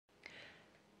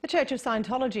Church of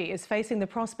Scientology is facing the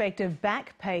prospect of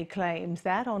back pay claims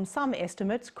that, on some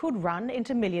estimates, could run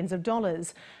into millions of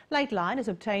dollars. Lateline has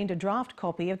obtained a draft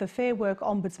copy of the Fair Work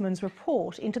Ombudsman's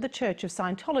report into the Church of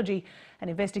Scientology, an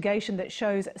investigation that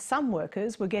shows some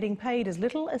workers were getting paid as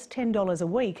little as $10 a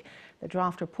week. The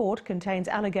draft report contains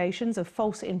allegations of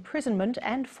false imprisonment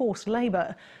and forced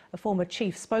labour. A former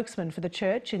chief spokesman for the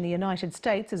Church in the United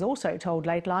States has also told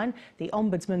Lateline the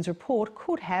Ombudsman's report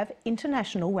could have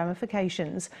international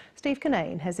ramifications. Steve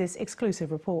Kinane has this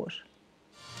exclusive report.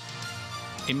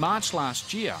 In March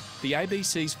last year, the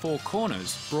ABC's Four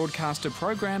Corners broadcast a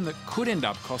program that could end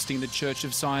up costing the Church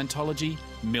of Scientology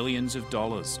millions of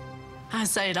dollars. I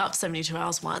stayed up 72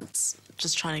 hours once,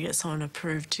 just trying to get someone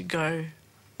approved to go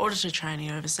auditor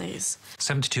training overseas.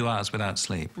 72 hours without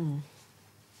sleep?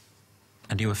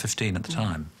 And you were 15 at the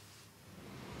time?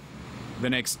 The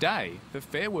next day, the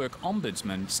Fair Work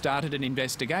Ombudsman started an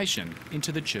investigation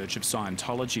into the Church of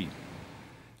Scientology.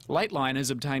 Lateline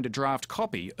has obtained a draft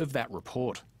copy of that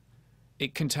report.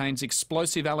 It contains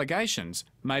explosive allegations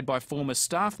made by former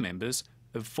staff members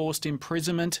of forced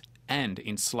imprisonment and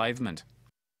enslavement.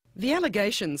 The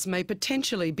allegations may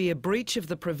potentially be a breach of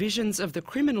the provisions of the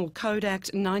Criminal Code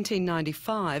Act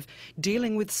 1995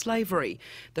 dealing with slavery.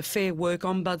 The Fair Work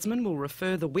Ombudsman will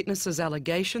refer the witnesses'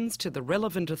 allegations to the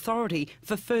relevant authority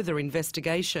for further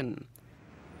investigation.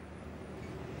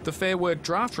 The Fair Work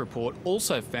draft report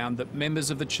also found that members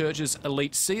of the Church's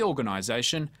Elite C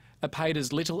organisation are paid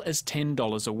as little as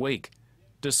 $10 a week,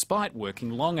 despite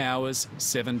working long hours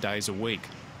 7 days a week.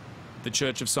 The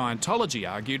Church of Scientology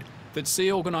argued that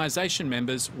C organisation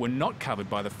members were not covered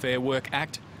by the Fair Work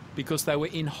Act because they were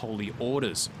in holy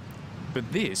orders.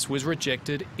 But this was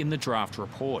rejected in the draft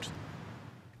report.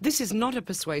 This is not a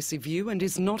persuasive view and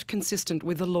is not consistent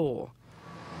with the law.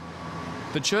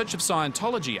 The Church of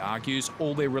Scientology argues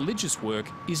all their religious work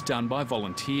is done by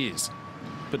volunteers.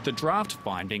 But the draft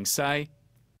findings say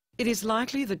it is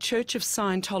likely the Church of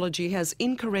Scientology has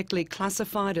incorrectly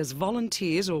classified as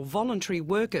volunteers or voluntary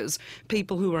workers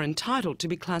people who are entitled to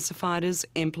be classified as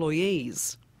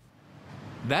employees.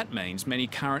 That means many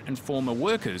current and former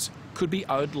workers could be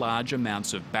owed large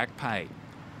amounts of back pay.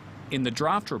 In the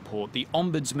draft report, the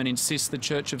Ombudsman insists the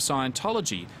Church of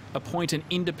Scientology appoint an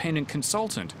independent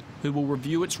consultant who will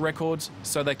review its records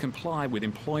so they comply with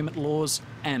employment laws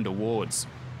and awards.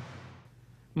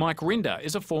 Mike Rinder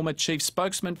is a former chief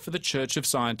spokesman for the Church of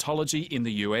Scientology in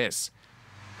the US.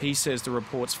 He says the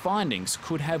report's findings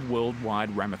could have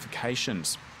worldwide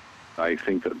ramifications. I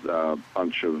think that a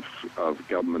bunch of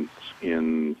governments,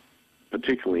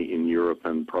 particularly in Europe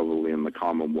and probably in the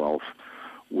Commonwealth,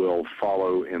 will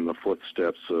follow in the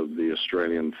footsteps of the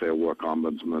Australian Fair Work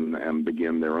Ombudsman and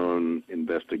begin their own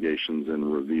investigations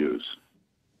and reviews.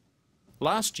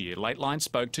 Last year, Lateline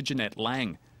spoke to Jeanette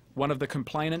Lang, one of the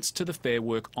complainants to the Fair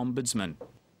Work Ombudsman.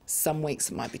 Some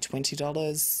weeks it might be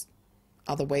 $20,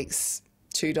 other weeks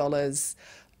 $2.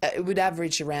 It would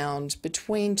average around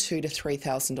between $2,000 to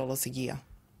 $3,000 a year.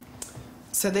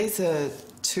 So these are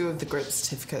two of the group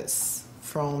certificates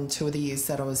from 2 of the years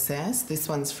that I was there. So this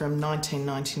one's from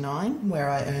 1999, where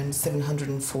I earned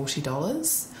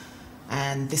 $740,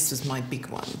 and this was my big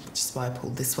one, which is why I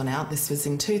pulled this one out. This was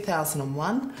in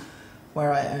 2001,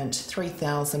 where I earned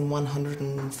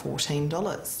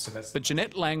 $3,114. But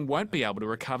Jeanette Lang won't be able to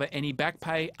recover any back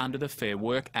pay under the Fair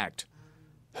Work Act.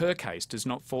 Her case does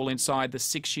not fall inside the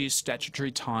 6-year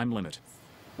statutory time limit.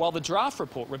 While the draft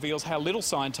report reveals how little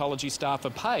Scientology staff are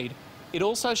paid, it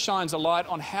also shines a light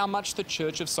on how much the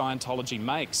Church of Scientology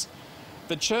makes.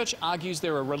 The Church argues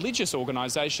they're a religious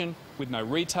organisation with no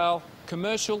retail,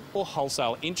 commercial or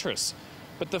wholesale interests.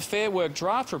 But the Fair Work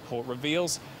draft report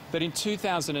reveals that in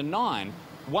 2009,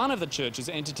 one of the Church's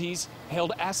entities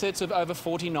held assets of over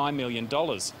 $49 million,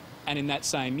 and in that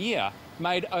same year,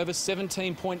 made over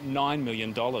 $17.9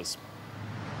 million.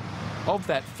 Of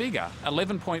that figure,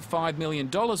 $11.5 million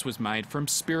was made from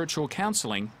spiritual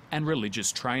counselling and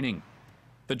religious training.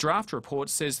 The draft report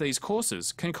says these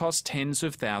courses can cost tens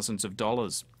of thousands of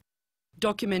dollars.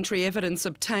 Documentary evidence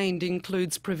obtained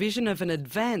includes provision of an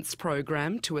advance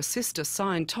program to assist a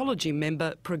Scientology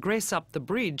member progress up the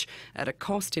bridge at a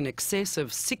cost in excess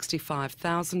of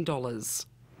 $65,000.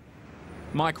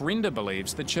 Mike Rinder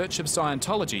believes the Church of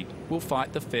Scientology will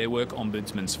fight the Fair Work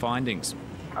Ombudsman's findings.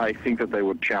 I think that they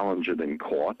would challenge it in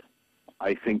court.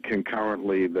 I think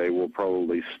concurrently they will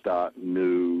probably start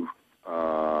new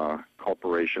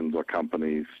corporations or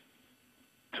companies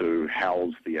to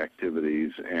house the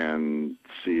activities and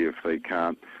see if they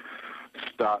can't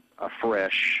start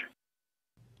afresh.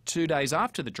 2 days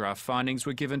after the draft findings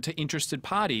were given to interested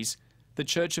parties, the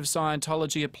Church of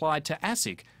Scientology applied to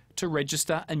ASIC to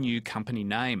register a new company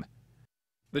name.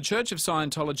 The Church of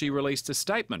Scientology released a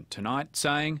statement tonight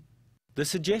saying, "The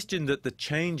suggestion that the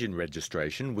change in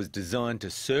registration was designed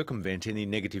to circumvent any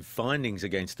negative findings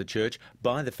against the Church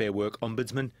by the Fair Work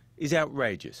Ombudsman is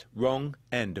outrageous, wrong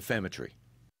and defamatory."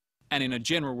 And in a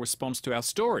general response to our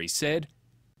story said,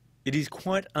 "It is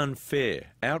quite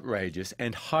unfair, outrageous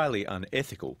and highly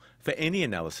unethical for any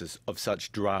analysis of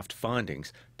such draft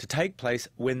findings to take place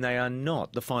when they are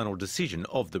not the final decision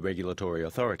of the regulatory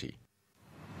authority."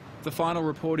 The final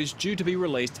report is due to be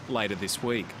released later this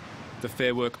week. The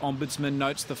Fair Work Ombudsman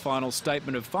notes the final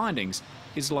statement of findings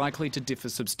is likely to differ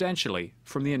substantially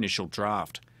from the initial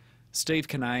draft. Steve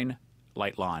Kinane,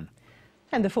 Lateline.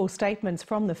 And the full statements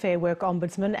from the Fair Work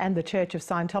Ombudsman and the Church of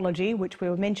Scientology, which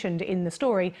were mentioned in the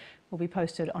story, will be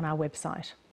posted on our website.